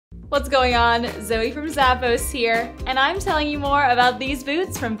What's going on? Zoe from Zappos here, and I'm telling you more about these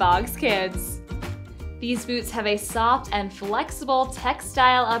boots from Bogs Kids. These boots have a soft and flexible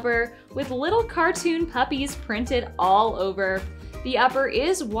textile upper with little cartoon puppies printed all over. The upper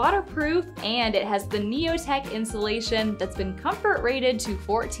is waterproof and it has the Neotech insulation that's been comfort rated to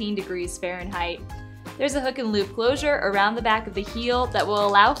 14 degrees Fahrenheit. There's a hook and loop closure around the back of the heel that will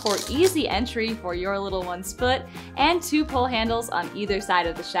allow for easy entry for your little one's foot and 2 pull handles on either side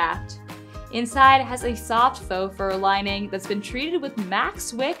of the shaft. Inside has a soft faux fur lining that's been treated with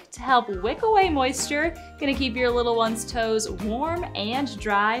Max-Wick to help wick away moisture, gonna keep your little one's toes warm and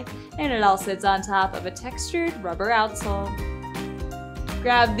dry, and it all sits on top of a textured rubber outsole.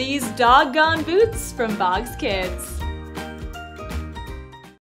 Grab these doggone boots from Bogs Kids.